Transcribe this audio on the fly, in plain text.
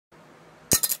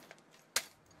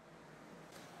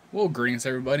Well, greetings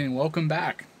everybody and welcome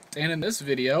back. And in this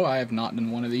video, I have not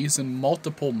done one of these in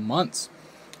multiple months.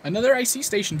 Another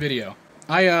ICStation video.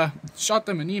 I shot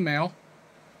them an email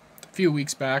a few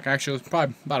weeks back, actually it was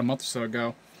probably about a month or so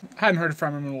ago. I hadn't heard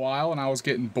from them in a while and I was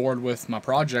getting bored with my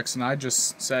projects and I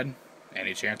just said,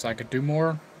 any chance I could do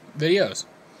more videos?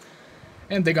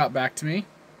 And they got back to me,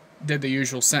 did the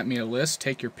usual, sent me a list,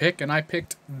 take your pick, and I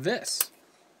picked this.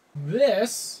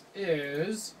 This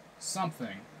is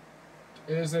something.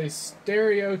 It is a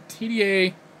stereo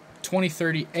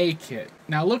TDA2030A kit.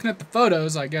 Now looking at the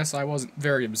photos, I guess I wasn't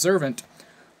very observant.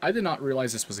 I did not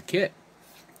realize this was a kit.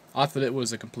 I thought it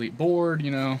was a complete board,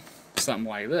 you know, something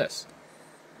like this.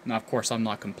 Now of course I'm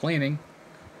not complaining.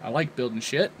 I like building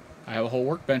shit. I have a whole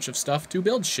workbench of stuff to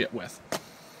build shit with.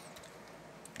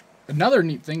 Another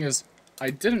neat thing is I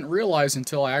didn't realize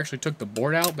until I actually took the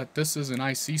board out that this is an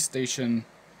ICStation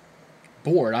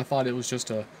board. I thought it was just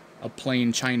a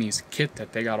plain Chinese kit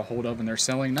that they got a hold of and they're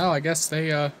selling. No, I guess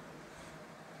they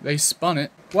spun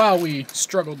it. While we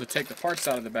struggled to take the parts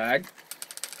out of the bag,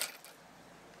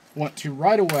 want to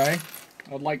right away,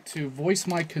 I would like to voice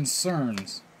my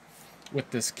concerns with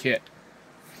this kit.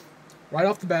 Right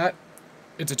off the bat,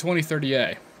 it's a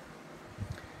 2030A.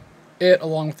 It,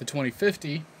 along with the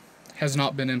 2050, has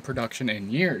not been in production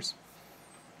in years.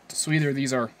 So either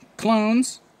these are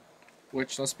clones,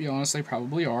 which let's be honest, they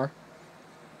probably are,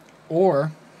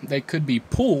 or they could be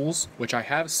pools, which I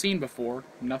have seen before.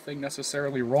 Nothing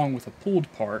necessarily wrong with a pooled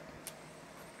part.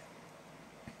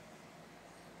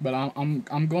 But I'm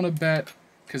gonna bet,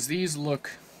 because these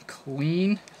look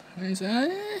clean,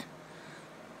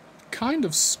 kind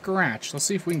of scratched. Let's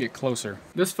see if we can get closer.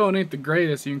 This phone ain't the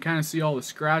greatest. You can kind of see all the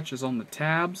scratches on the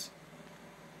tabs.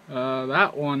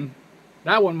 That one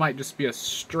might just be a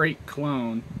straight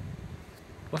clone.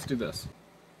 Let's do this.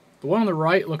 The one on the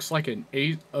right looks like a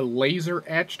laser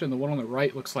etched, and the one on the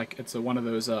right looks like it's one of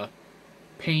those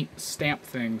paint stamp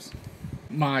things.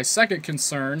 My second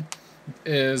concern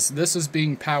is this is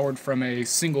being powered from a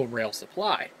single rail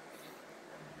supply,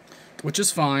 which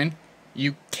is fine.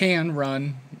 You can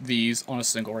run these on a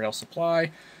single rail supply.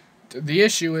 The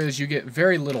issue is you get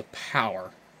very little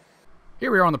power.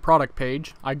 Here we are on the product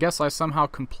page. I guess I somehow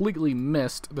completely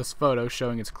missed this photo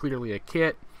showing it's clearly a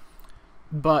kit.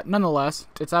 But nonetheless,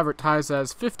 it's advertised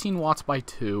as 15 watts by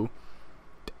 2,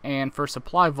 and for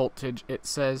supply voltage it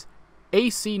says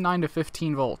AC 9 to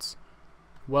 15 volts.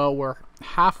 Well, we're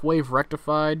half wave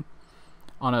rectified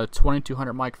on a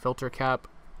 2200 mic filter cap.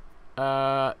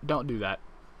 Don't do that.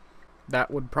 That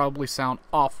would probably sound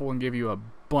awful and give you a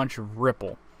bunch of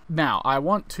ripple. Now, I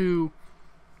want to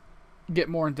get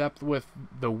more in depth with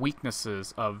the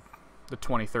weaknesses of the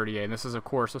 2030A, and this is of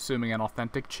course assuming an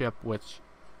authentic chip, which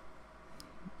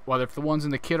whether if the ones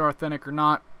in the kit are authentic or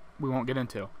not, we won't get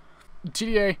into.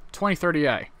 TDA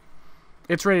 2030A.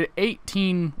 It's rated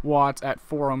 18 watts at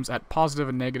 4 ohms at positive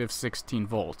and negative 16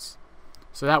 volts.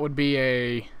 So that would be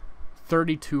a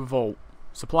 32 volt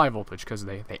supply voltage because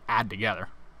they add together.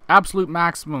 Absolute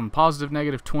maximum, positive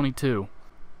negative 22.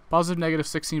 Positive negative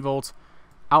 16 volts.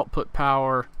 Output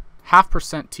power,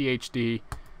 0.5% THD.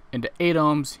 Into 8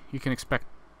 ohms, you can expect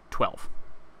 12.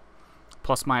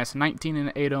 Plus minus 19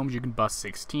 into 8 ohms, you can bust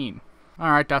 16.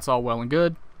 Alright, that's all well and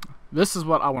good. This is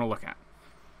what I want to look at.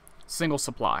 Single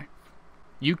supply.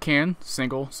 You can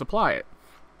single supply it.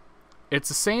 It's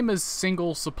the same as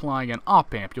single supplying an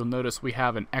op amp. You'll notice we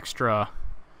have an extra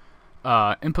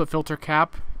input filter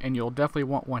cap, and you'll definitely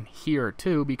want one here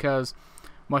too, because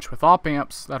much with op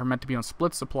amps that are meant to be on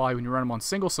split supply, when you run them on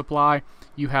single supply,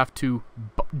 you have to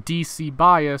DC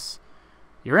bias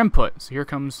your input. So here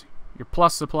comes your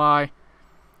plus supply.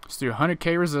 It's through a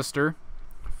 100K resistor,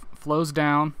 flows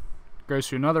down, goes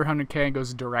through another 100K, and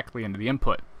goes directly into the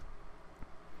input.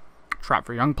 Trap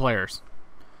for young players.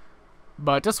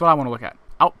 But that's what I want to look at.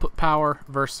 Output power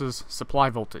versus supply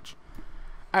voltage.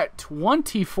 At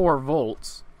 24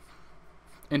 volts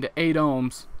into 8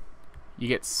 ohms, you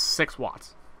get 6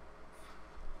 watts.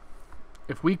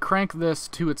 If we crank this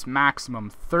to its maximum,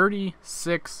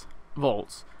 36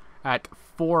 volts at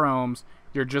 4 ohms,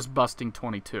 you're just busting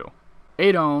 22.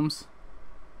 8 ohms,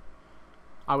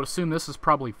 I would assume this is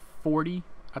probably 40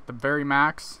 at the very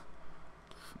max.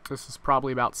 This is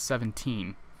probably about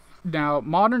 17. Now,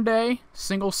 modern day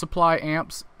single supply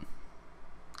amps,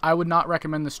 I would not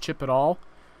recommend this chip at all.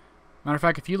 Matter of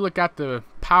fact, if you look at the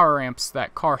power amps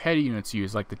that car head units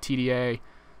use, like the TDA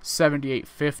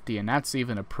 7850, and that's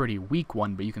even a pretty weak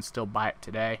one, but you can still buy it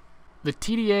today. The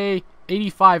TDA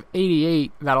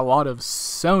 8588 that a lot of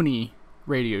Sony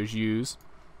radios use,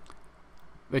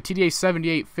 the TDA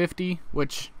 7850,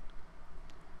 which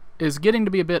is getting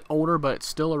to be a bit older, but it's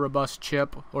still a robust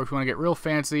chip. Or if you want to get real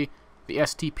fancy, the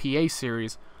STPA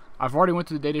series. I've already went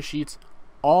through the data sheets.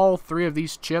 All three of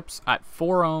these chips at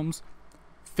 4 ohms,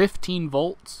 15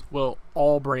 volts will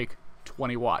all break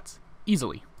 20 watts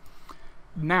easily.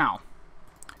 Now,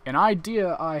 an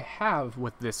idea I have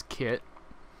with this kit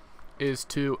is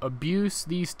to abuse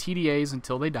these TDAs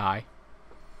until they die.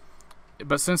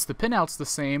 But since the pinout's the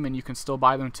same and you can still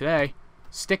buy them today,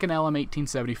 stick an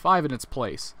LM1875 in its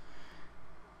place.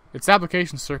 Its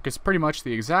application circuit's pretty much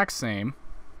the exact same,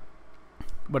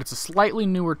 but it's a slightly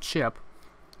newer chip,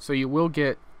 so you will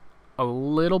get a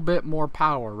little bit more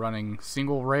power running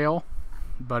single rail,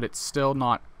 but it's still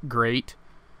not great.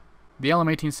 The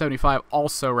LM1875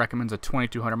 also recommends a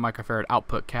 2200 microfarad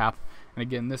output cap, and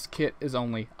again, this kit is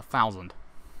only 1,000.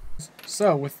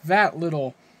 So with that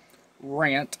little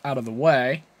rant out of the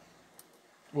way,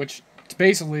 which is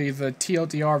basically the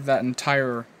TLDR of that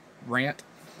entire rant,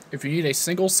 if you need a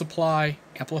single supply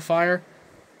amplifier,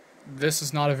 this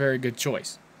is not a very good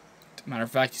choice. Matter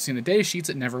of fact, you see in the data sheets,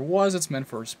 it never was. It's meant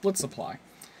for a split supply.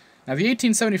 Now, the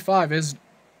 1875 is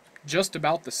just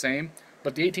about the same,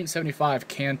 but the 1875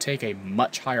 can take a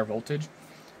much higher voltage.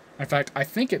 In fact, I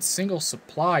think it's single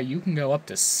supply. You can go up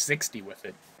to 60 with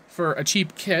it. For a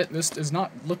cheap kit, this does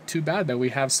not look too bad, though. We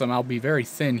have some, I'll be very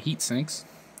thin heat sinks,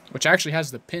 which actually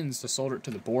has the pins to solder it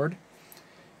to the board.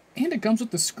 And it comes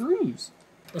with the screws.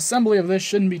 Assembly of this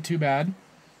shouldn't be too bad.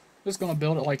 Just going to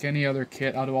build it like any other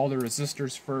kit. I'll do all the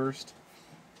resistors first.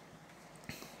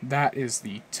 That is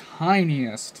the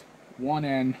tiniest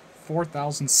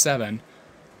 1N4007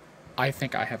 I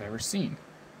think I have ever seen.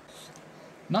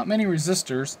 Not many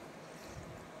resistors.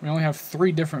 We only have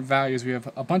 3 different values. We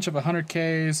have a bunch of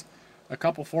 100Ks, a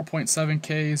couple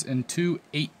 4.7Ks, and 2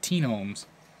 18 ohms.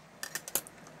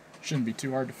 Shouldn't be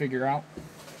too hard to figure out.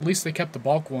 At least they kept the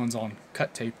bulk ones on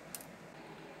cut tape.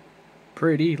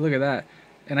 Pretty, look at that.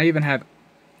 And I even have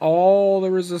all the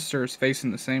resistors facing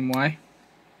the same way,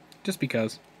 just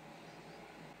because.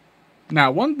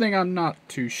 Now, one thing I'm not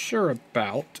too sure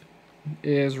about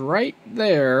is right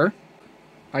there,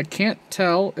 I can't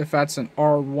tell if that's an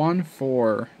R1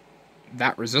 for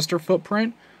that resistor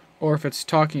footprint, or if it's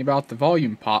talking about the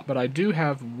volume pot, but I do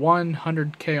have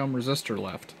 100k ohm resistor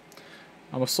left.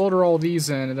 I'm going to solder all these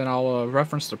in, and then I'll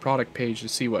reference the product page to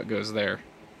see what goes there.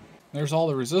 There's all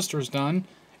the resistors done.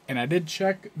 And I did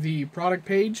check the product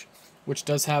page, which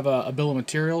does have a bill of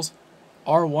materials.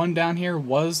 R1 down here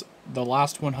was the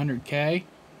last 100K,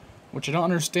 which I don't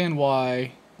understand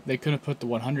why they couldn't put the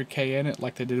 100K in it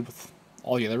like they did with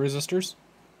all the other resistors.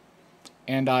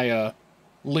 And I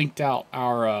linked out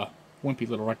our wimpy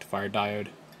little rectifier diode.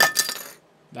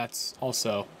 That's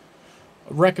also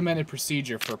a recommended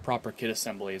procedure for proper kit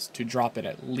assembly, is to drop it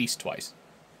at least twice.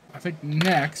 I think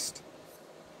next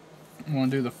I'm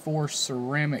going to do the 4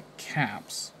 ceramic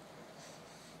caps.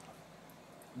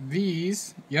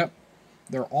 These, yep,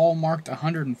 they're all marked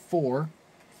 104.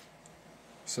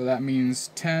 So that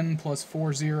means 10 plus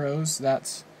 4 zeros,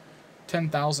 that's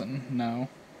 10,000. No.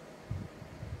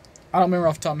 I don't remember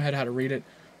off the top of my head how to read it,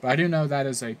 but I do know that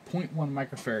is a 0.1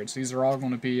 microfarads. These are all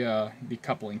going to be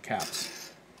decoupling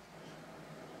caps.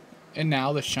 And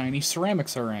now the shiny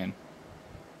ceramics are in.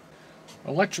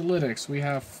 Electrolytics, we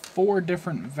have 4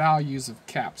 different values of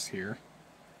caps here,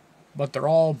 but they're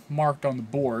all marked on the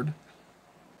board.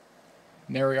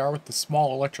 And there we are with the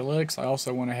small electrolytics. I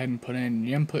also went ahead and put in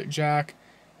the input jack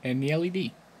and the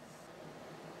LED.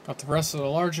 Got the rest of the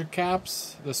larger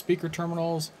caps, the speaker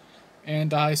terminals,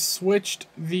 and I switched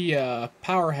the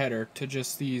power header to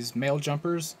just these male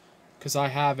jumpers because I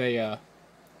have a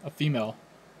female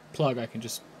plug I can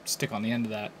just stick on the end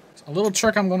of that. A little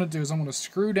trick I'm going to do is I'm going to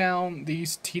screw down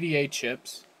these TDA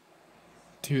chips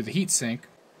to the heatsink,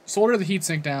 solder the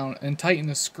heatsink down, and tighten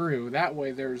the screw. That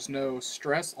way there's no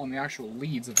stress on the actual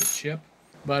leads of the chip.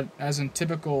 But as in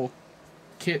typical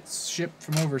kits shipped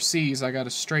from overseas, I got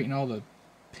to straighten all the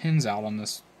pins out on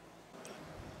this.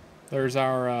 There's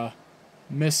our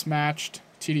mismatched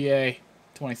TDA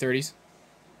 2030s.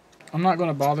 I'm not going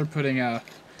to bother putting a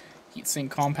heatsink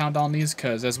compound on these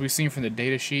because, as we've seen from the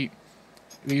data sheet,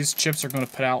 these chips are going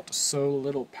to put out so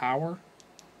little power.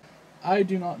 I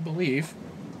do not believe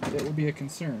it will be a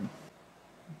concern.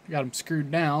 Got them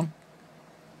screwed down.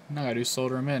 Now I gotta do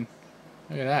solder them in.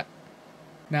 Look at that.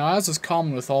 Now, as is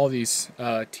common with all these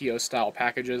TO style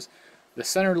packages, the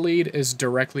center lead is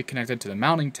directly connected to the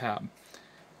mounting tab.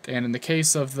 And in the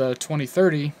case of the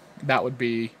 2030, that would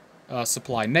be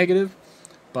supply negative.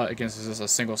 But again, this is a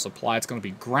single supply, it's going to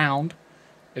be ground.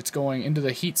 It's going into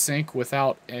the heatsink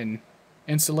without an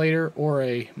insulator or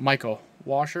a mica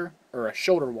washer, or a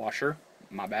shoulder washer,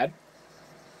 my bad.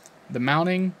 The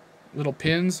mounting little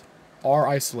pins are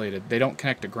isolated. They don't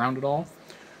connect to ground at all,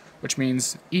 which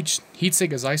means each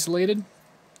heatsink is isolated,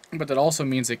 but that also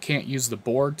means it can't use the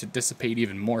board to dissipate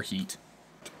even more heat.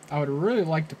 I would really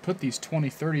like to put these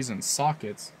 2030s in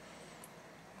sockets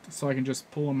so I can just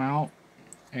pull them out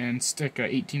and stick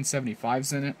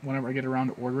 1875s in it whenever I get around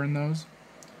to ordering those.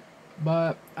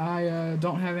 But I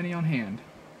don't have any on hand.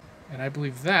 And I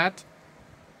believe that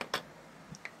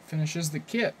finishes the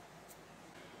kit.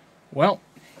 Well,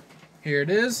 here it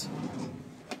is.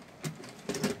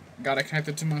 Got it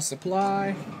connected to my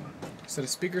supply. Set of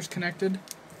speakers connected.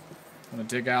 I'm going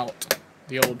to dig out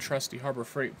the old trusty Harbor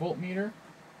Freight voltmeter.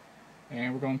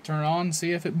 And we're going to turn it on and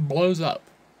see if it blows up.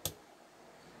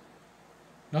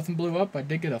 Nothing blew up. I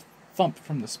did get a thump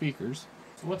from the speakers.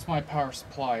 So what's my power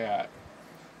supply at?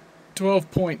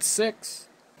 12.6.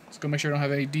 Let's go make sure I don't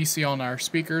have any DC on our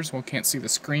speakers. Well, can't see the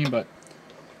screen, but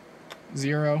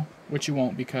 0, which you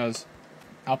won't because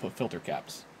output filter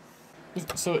caps.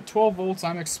 So at 12 volts,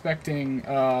 I'm expecting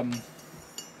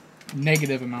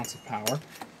negative amounts of power.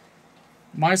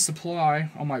 My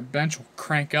supply on my bench will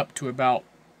crank up to about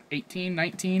 18,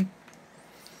 19.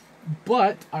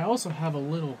 But I also have a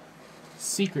little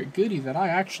secret goodie that I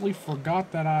actually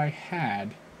forgot that I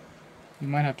had. You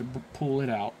might have to pull it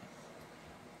out.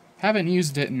 Haven't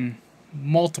used it in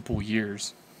multiple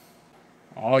years.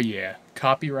 Oh yeah,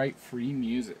 copyright-free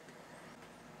music.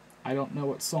 I don't know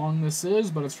what song this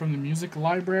is, but it's from the music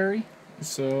library.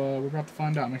 So we're about to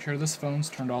find out. Make sure this phone's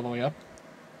turned all the way up.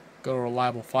 Go to a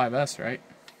reliable 5S, right?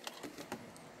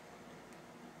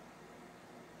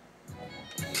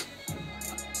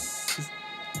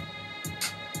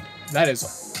 That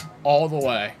is all the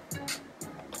way.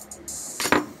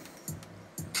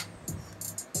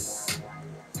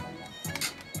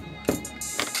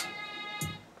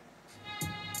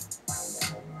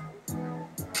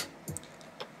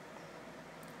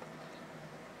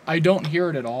 I don't hear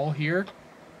it at all here.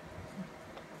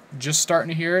 Just starting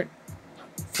to hear it.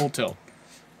 Full tilt.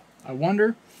 I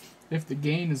wonder if the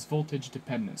gain is voltage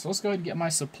dependent. So let's go ahead and get my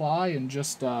supply and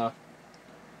just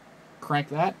crank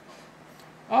that.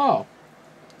 Oh,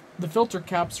 the filter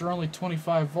caps are only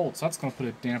 25 volts. That's going to put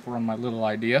a damper on my little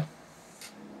idea.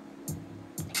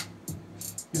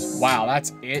 Wow,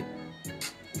 that's it.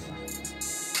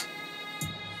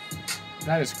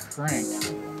 That is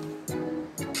cranked.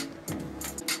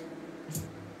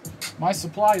 My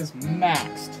supply is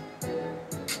maxed.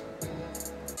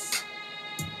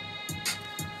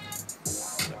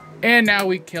 And now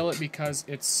we kill it because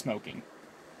it's smoking.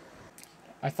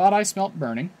 I thought I smelt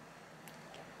burning.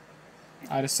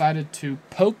 I decided to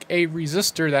poke a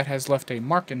resistor that has left a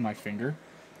mark in my finger,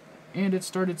 and it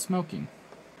started smoking.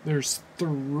 There's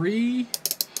 300K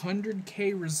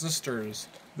resistors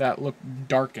that look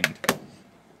darkened.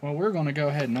 Well, we're going to go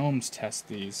ahead and ohms test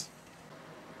these.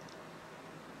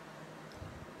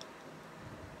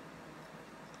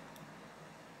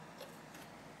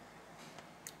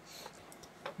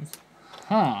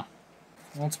 Huh.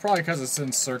 Well, it's probably because it's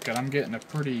in circuit. I'm getting a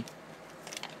pretty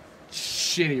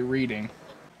shitty reading.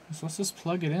 So let's just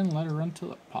plug it in and let it run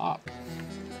till it pops.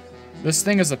 This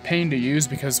thing is a pain to use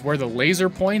because where the laser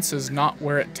points is not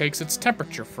where it takes its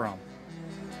temperature from.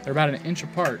 They're about 1 inch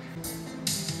apart.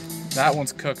 That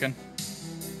one's cooking.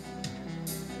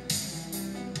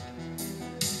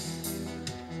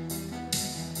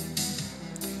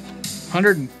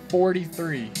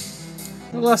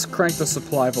 $143. Well, let's crank the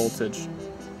supply voltage.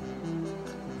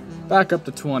 Back up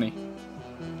to 20.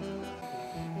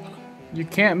 You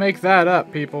can't make that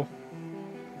up, people.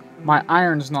 My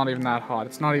iron's not even that hot.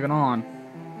 It's not even on.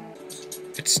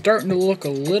 It's starting to look a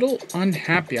little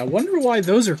unhappy. I wonder why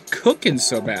those are cooking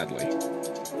so badly.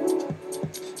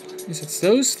 It's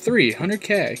those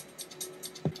 300K.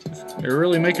 They're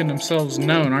really making themselves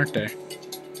known, aren't they?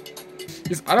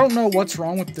 I don't know what's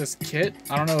wrong with this kit.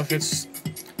 I don't know if it's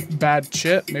bad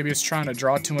chip. Maybe it's trying to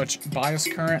draw too much bias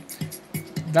current.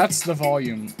 That's the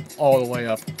volume all the way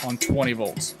up on 20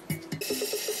 volts.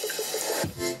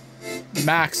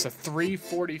 Max of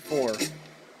 344.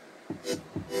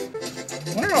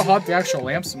 I wonder how hot the actual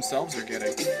lamps themselves are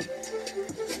getting.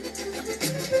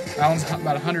 That one's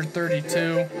about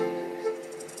 132.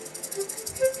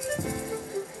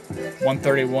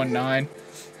 131.9.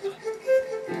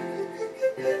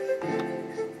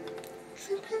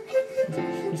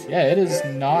 Yeah, it is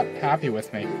not happy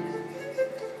with me.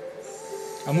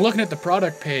 I'm looking at the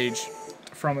product page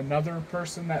from another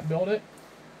person that built it,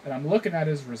 and I'm looking at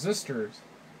his resistors,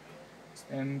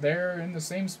 and they're in the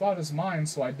same spot as mine,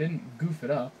 so I didn't goof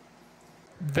it up.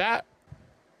 That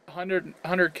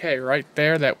 100K right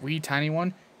there, that wee tiny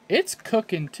one, it's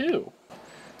cooking too.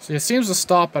 See, it seems to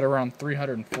stop at around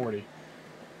 340.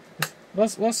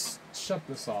 Let's shut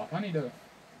this off. I need to...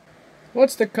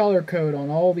 What's the color code on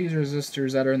all these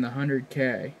resistors that are in the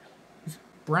 100K?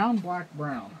 Brown, black,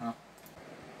 brown, huh?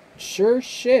 Sure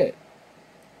shit.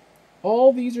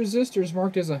 All these resistors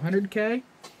marked as 100K,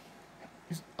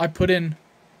 I put in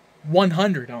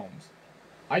 100 ohms.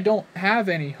 I don't have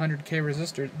any 100K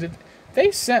resistors.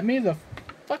 They sent me the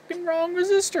fucking wrong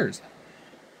resistors.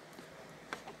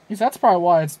 That's probably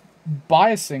why it's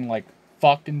biasing like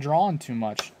fucking drawing too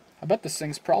much. I bet this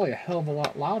thing's probably a hell of a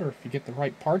lot louder if you get the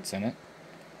right parts in it.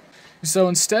 So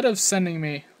instead of sending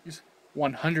me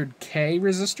 100K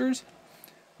resistors,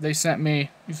 they sent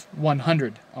me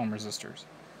 100 ohm resistors.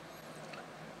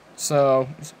 So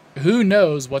who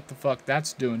knows what the fuck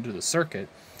that's doing to the circuit,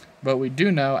 but we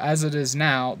do know, as it is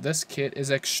now, this kit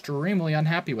is extremely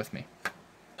unhappy with me.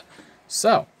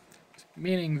 So,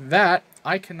 meaning that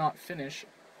I cannot finish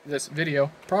this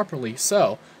video properly.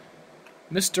 So,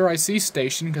 Mr.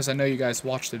 ICStation, because I know you guys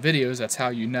watch the videos, that's how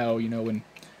you know when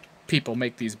people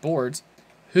make these boards,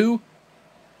 who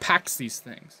packs these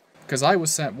things? Because I was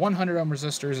sent 100 ohm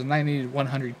resistors and I needed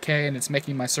 100K, and it's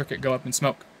making my circuit go up in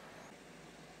smoke.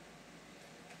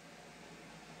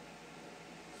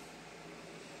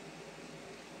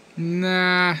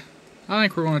 Nah, I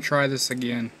think we're going to try this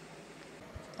again.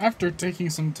 After taking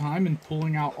some time and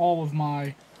pulling out all of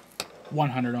my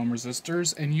 100 ohm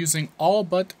resistors and using all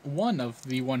but one of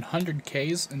the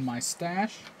 100Ks in my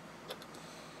stash,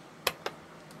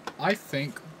 I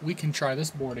think we can try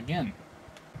this board again.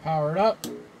 Power it up.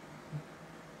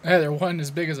 Hey, there wasn't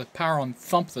as big as a power on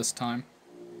thump this time.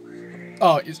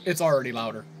 Oh, it's already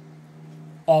louder.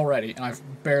 Already, and I've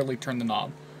barely turned the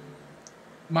knob.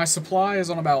 My supply is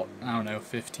on about, I don't know,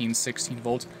 15, 16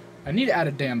 volts. I need to add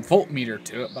a damn voltmeter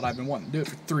to it, but I've been wanting to do it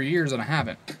for 3 years and I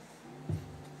haven't.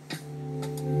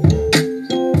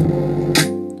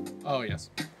 Oh yes,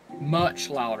 much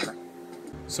louder.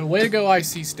 So way to go,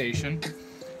 ICStation.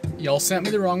 Y'all sent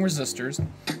me the wrong resistors.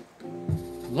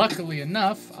 Luckily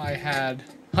enough, I had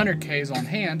 100Ks on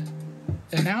hand,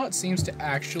 and now it seems to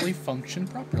actually function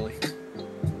properly.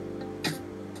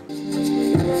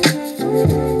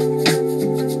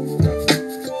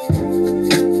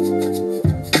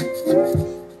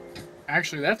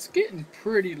 Actually, that's getting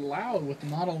pretty loud with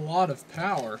not a lot of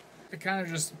power. It kind of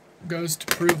just goes to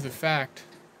prove the fact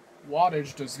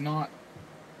wattage does not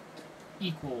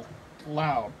equal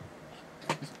loud.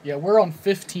 Yeah, we're on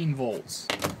 15 volts.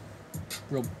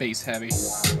 Real bass heavy.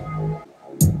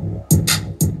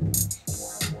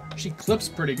 She clips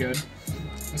pretty good.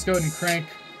 Let's go ahead and crank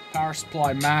power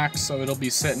supply max so it'll be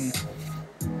sitting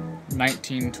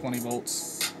 19, 20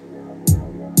 volts.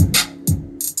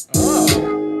 Oh.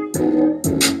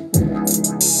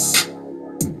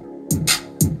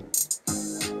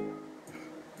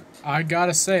 I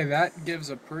gotta say, that gives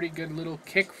a pretty good little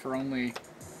kick for only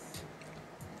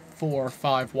 4 or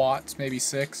 5 watts, maybe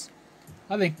 6.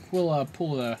 I think we'll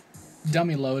pull the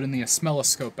dummy load and the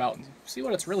oscilloscope out and see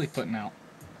what it's really putting out.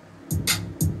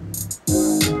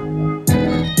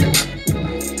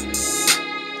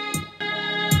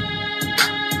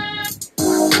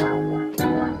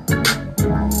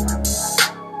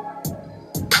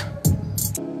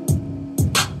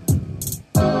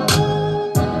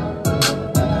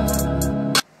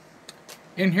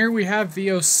 In here we have the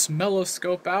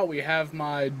oscilloscope out. We have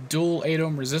my dual 8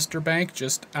 ohm resistor bank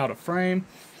just out of frame.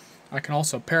 I can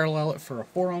also parallel it for a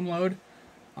 4 ohm load.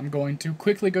 I'm going to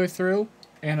quickly go through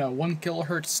and 1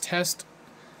 kilohertz test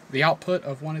the output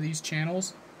of one of these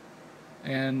channels.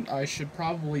 And I should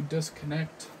probably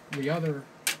disconnect the other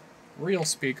real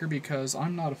speaker because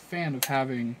I'm not a fan of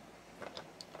having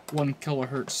 1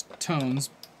 kilohertz tones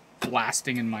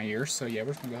blasting in my ear. So yeah,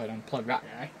 we're just going to go ahead and unplug that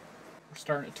guy. We're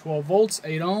starting at 12 volts,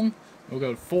 8 ohm. We'll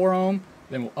go to 4 ohm.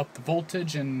 Then we'll up the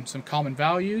voltage and some common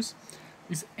values.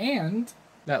 And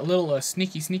that little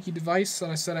sneaky device that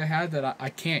I said I had that I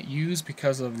can't use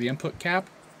because of the input cap.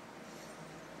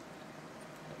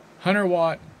 100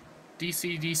 watt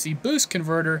DC-DC boost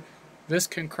converter. This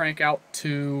can crank out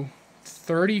to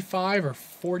 35 or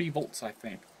 40 volts, I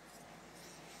think.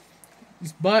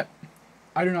 But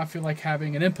I do not feel like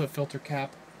having an input filter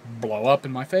cap blow up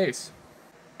in my face.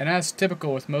 And as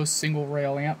typical with most single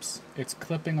rail amps, it's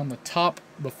clipping on the top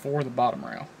before the bottom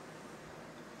rail.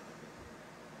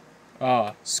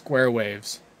 Ah, square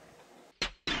waves.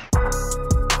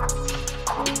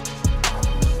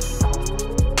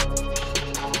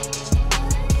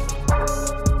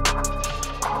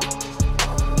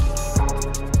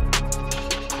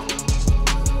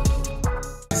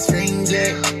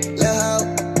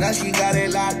 Now she got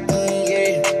it locked in,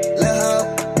 yeah. Lil'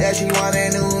 ho, yeah, she want a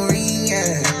new ring,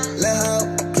 yeah.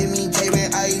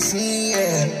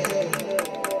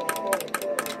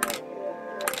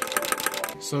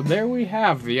 So there we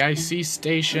have the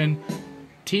ICStation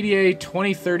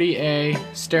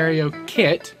TDA2030A stereo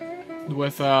kit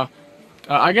with I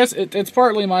guess it's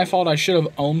partly my fault. I should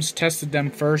have ohms tested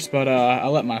them first, but I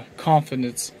let my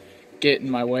confidence get in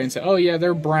my way and say, oh yeah,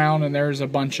 they're brown and there's a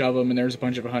bunch of them and there's a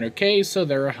bunch of 100Ks, so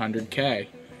they're 100K.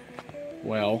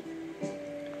 Well,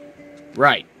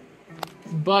 right.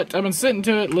 But I've been sitting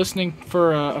to it listening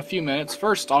for a few minutes.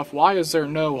 First off, why is there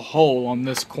no hole on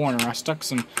this corner? I stuck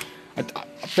some, I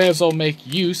may as well make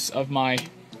use of my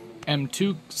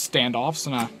M2 standoffs,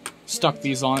 and I stuck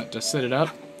these on it to sit it up.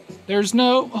 There's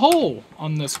no hole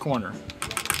on this corner.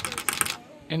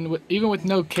 And even with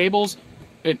no cables,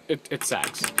 it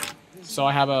sags. So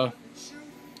I have a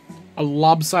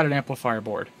lopsided amplifier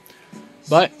board.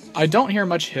 But I don't hear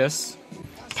much hiss.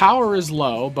 Power is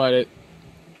low, but it,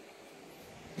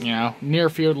 you know, near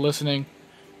field listening,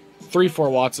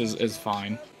 3-4 watts is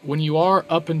fine. When you are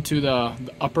up into the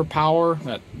upper power,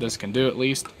 that this can do at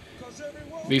least,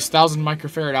 these 1000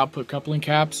 microfarad output coupling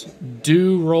caps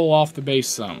do roll off the bass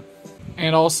some.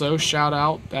 And also, shout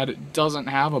out that it doesn't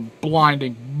have a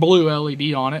blinding blue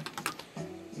LED on it.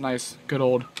 Nice, good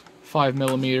old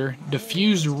 5mm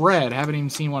diffused red. Haven't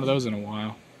even seen one of those in a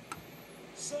while.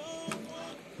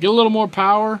 Get a little more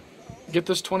power. Get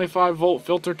this 25 volt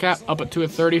filter cap up it to a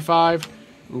 35.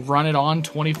 Run it on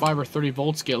 25 or 30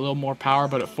 volts. Get a little more power,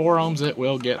 but at 4 ohms it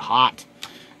will get hot.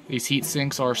 These heat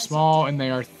sinks are small and they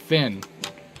are thin.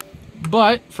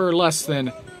 But for less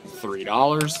than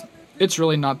 $3, it's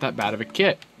really not that bad of a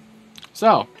kit.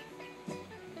 So,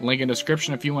 link in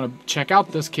description if you want to check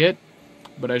out this kit.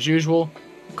 But as usual,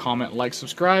 comment, like,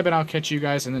 subscribe, and I'll catch you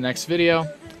guys in the next video.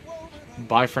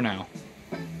 Bye for now.